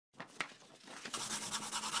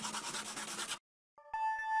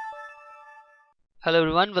Hello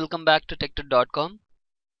everyone, welcome back to techtud.com.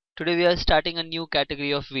 Today we are starting a new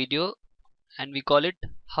category of video and we call it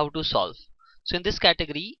how to solve. So in this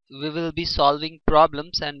category we will be solving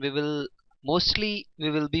problems and we will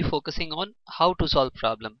be focusing on how to solve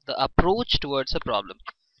problem, the approach towards a problem.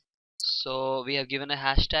 So we have given a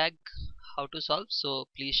hashtag how to solve, so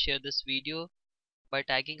please share this video by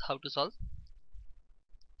tagging how to solve.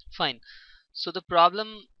 Fine. So the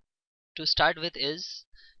problem to start with is,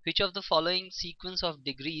 which of the following sequence of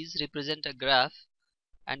degrees represent a graph,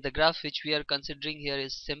 and the graph which we are considering here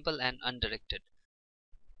is simple and undirected,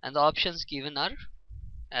 and the options given are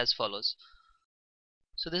as follows.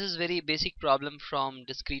 So this is very basic problem from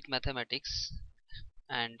discrete mathematics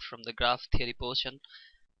and from the graph theory portion,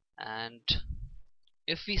 and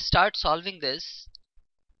if we start solving this,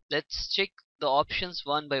 let's check the options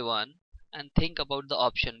one by one and think about the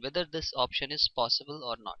option, whether this option is possible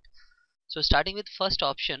or not. So starting with first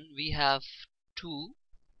option, we have 2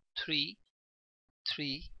 3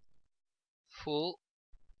 3 4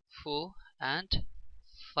 4 and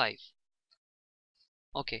 5.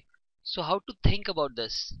 Okay, so how to think about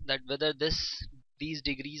this, that whether these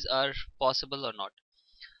degrees are possible or not.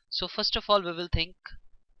 So first of all we will think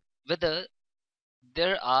whether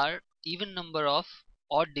there are even number of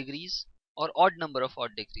odd degrees or odd number of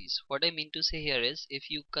odd degrees. What I mean to say here is, if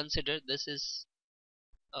you consider this is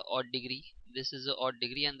a odd degree, this is a odd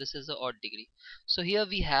degree, and this is a odd degree, so here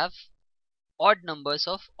we have odd numbers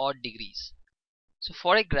of odd degrees. So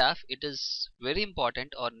for a graph it is very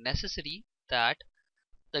important or necessary that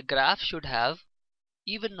the graph should have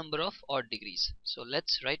even number of odd degrees. So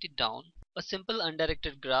let's write it down. A simple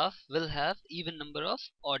undirected graph will have even number of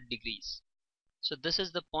odd degrees. So this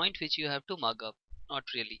is the point which you have to mug up. Not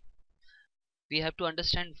really. We have to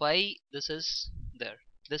understand why this is there.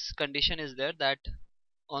 This condition is there that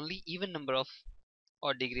only even number of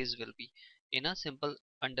odd degrees will be in a simple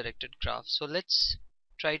undirected graph. So let's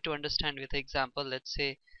try to understand with example. Let's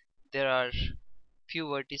say there are few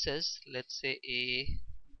vertices. Let's say A,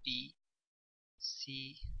 B,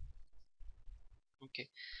 C. Okay,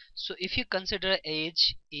 so if you consider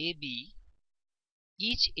edge AB,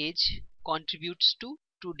 each edge contributes to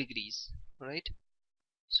 2 degrees, right?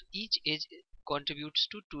 So each edge contributes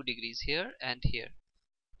to 2 degrees here and here.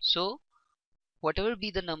 So whatever be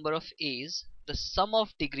the number of A's, the sum of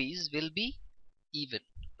degrees will be even,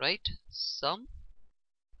 right? Sum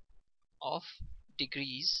of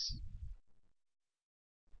degrees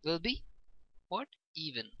will be what?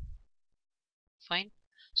 Even. Fine.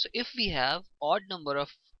 So if we have odd number of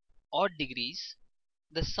odd degrees,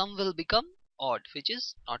 the sum will become odd, which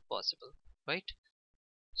is not possible, right?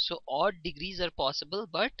 So odd degrees are possible,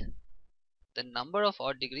 but the number of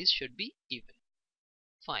odd degrees should be even.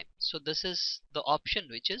 Fine. So this is the option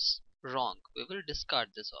which is wrong. We will discard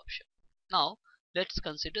this option. Now let's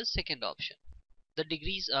consider second option. The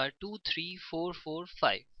degrees are 2, 3, 4, 4,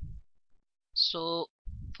 5. So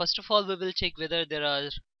first of all we will check whether there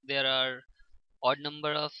are odd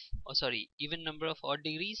number of, oh sorry, even number of odd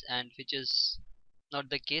degrees, and which is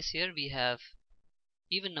not the case here. We have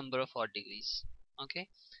even number of odd degrees. Okay,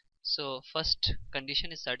 so first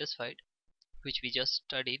condition is satisfied, which we just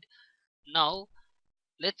studied. Now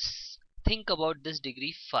let's think about this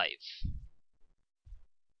degree 5.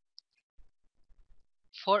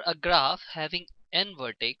 For a graph having n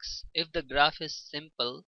vertex, if the graph is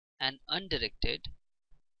simple and undirected,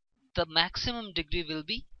 the maximum degree will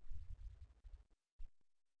be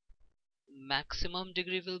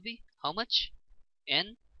how much?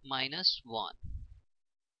 N minus 1.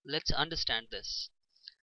 Let's understand this.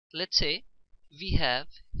 Let's say we have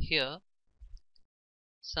here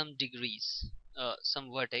some degrees,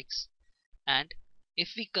 some vertex, and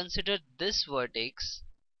if we consider this vertex,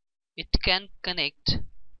 it can connect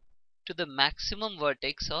to the maximum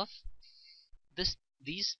vertex of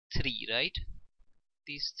these three, right?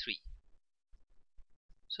 These three.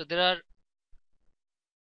 So there are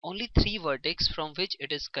only 3 vertex from which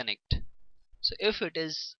it is connect. So if it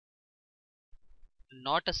is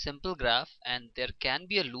not a simple graph and there can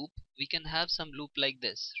be a loop, we can have some loop like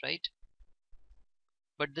this, right?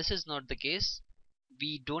 But this is not the case.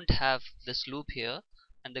 We don't have this loop here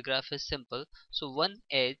and the graph is simple. So one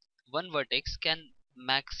vertex can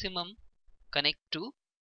maximum connect to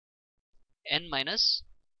n minus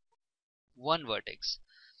 1 vertex.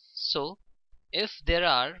 So if there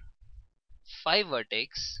are 5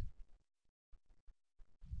 vertex,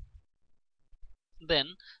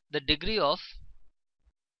 then the degree of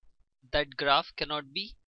that graph cannot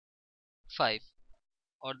be 5,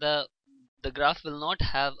 or the graph will not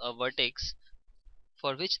have a vertex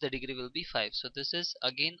for which the degree will be 5. So this is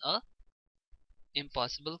again a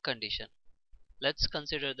impossible condition. let's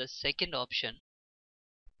consider the second option.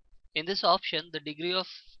 In this option, the degree of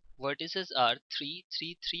vertices are 3,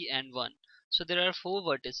 3, 3 and 1. So there are 4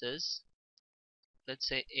 vertices. Let's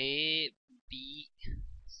say A, B,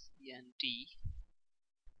 C and D.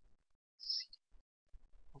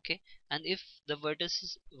 Okay, and if the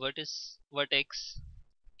vertex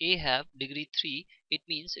A have degree 3, it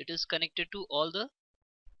means it is connected to all the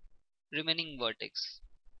remaining vertex.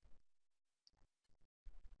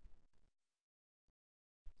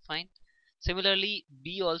 Fine. Similarly,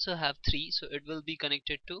 B also have 3, so it will be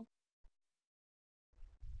connected to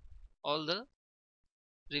all the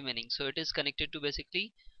remaining. So it is connected to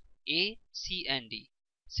basically A, C and D.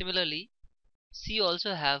 Similarly, C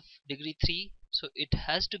also have degree 3, so it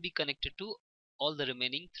has to be connected to all the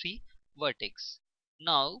remaining 3 vertex.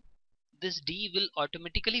 Now this D will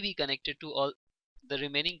automatically be connected to all the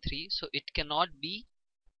remaining 3, so it cannot be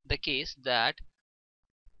the case that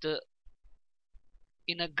the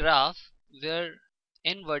in a graph where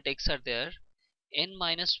n vertex are there, n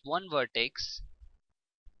minus 1 vertex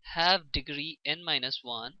have degree n minus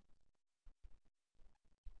 1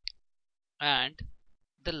 and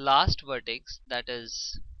the last vertex, that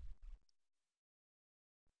is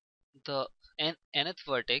the nth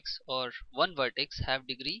vertex or one vertex, have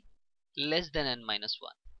degree less than n minus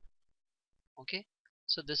 1. Okay,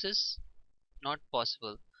 so this is not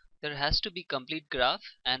possible. There has to be complete graph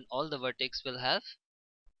and all the vertex will have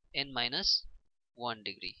n minus 1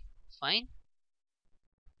 degree. Fine.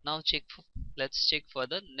 Now let's check for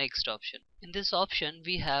the next option. In this option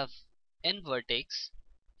we have n vertex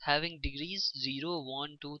having degrees 0,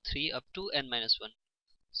 1, 2, 3 up to n minus 1.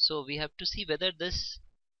 So we have to see whether this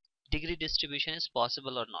degree distribution is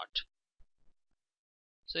possible or not.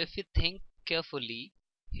 So if we think carefully,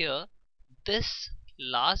 here this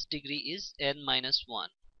last degree is n minus 1.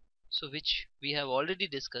 So which we have already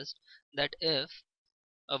discussed that if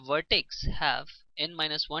a vertex have n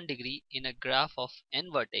minus 1 degree in a graph of n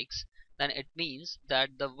vertex, then it means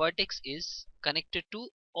that the vertex is connected to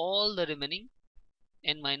all the remaining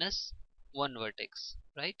n minus 1 vertex,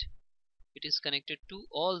 right? It is connected to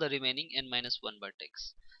all the remaining n minus 1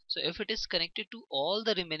 vertex. So if it is connected to all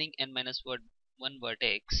the remaining n minus 1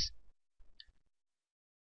 vertex,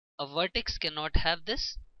 a vertex cannot have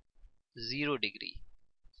this 0 degree.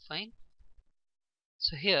 Fine.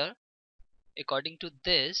 So here, according to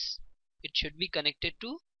this, it should be connected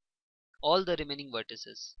to all the remaining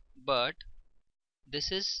vertices, but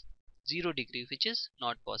this is 0 degree, which is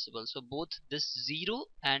not possible. So both this 0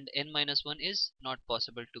 and n minus 1 is not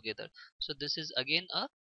possible together. So this is again a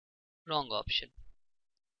wrong option.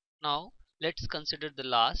 Now let's consider the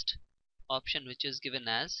last option, which is given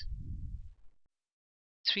as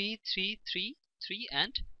 3, 3, 3, 3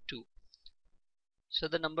 and 2. So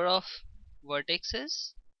the number of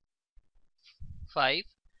vertices 5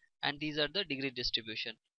 and these are the degree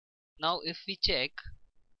distribution. Now if we check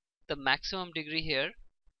the maximum degree here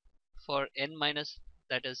for n minus,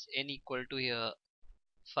 that is n equal to here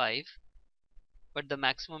 5, but the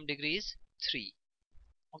maximum degree is 3.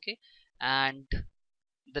 Okay, and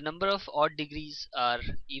the number of odd degrees are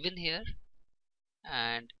even here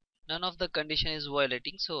and none of the condition is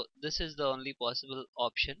violating, so this is the only possible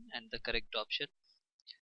option and the correct option.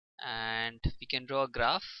 And we can draw a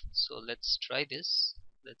graph, so let's try this.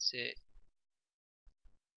 Let's say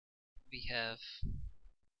we have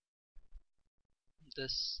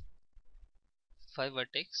this 5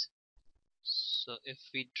 vertex, so if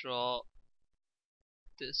we draw,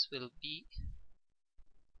 this will be,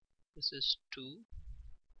 this is 2,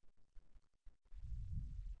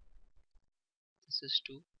 this is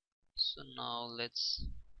 2. So now let's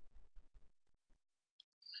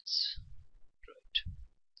draw it.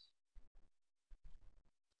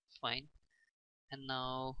 Fine. And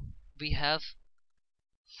now we have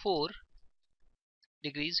 4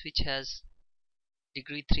 degrees which has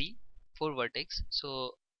degree 3, 4 vertex.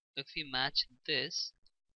 So if we match this,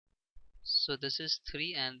 so this is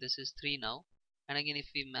 3 and this is 3 now, and again if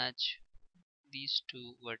we match these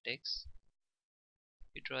two vertex,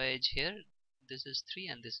 we draw edge here, this is 3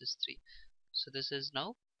 and this is 3. So this is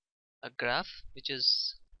now a graph which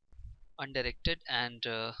is undirected and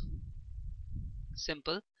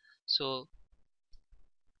simple. So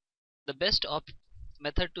the best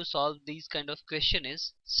method to solve these kind of question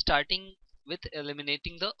is starting with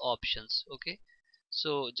eliminating the options. Okay,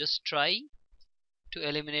 so just try to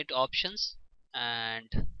eliminate options,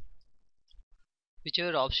 and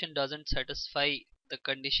whichever option doesn't satisfy the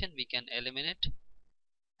condition we can eliminate,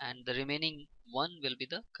 and the remaining one will be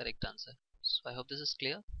the correct answer. So I hope this is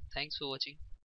clear. Thanks for watching.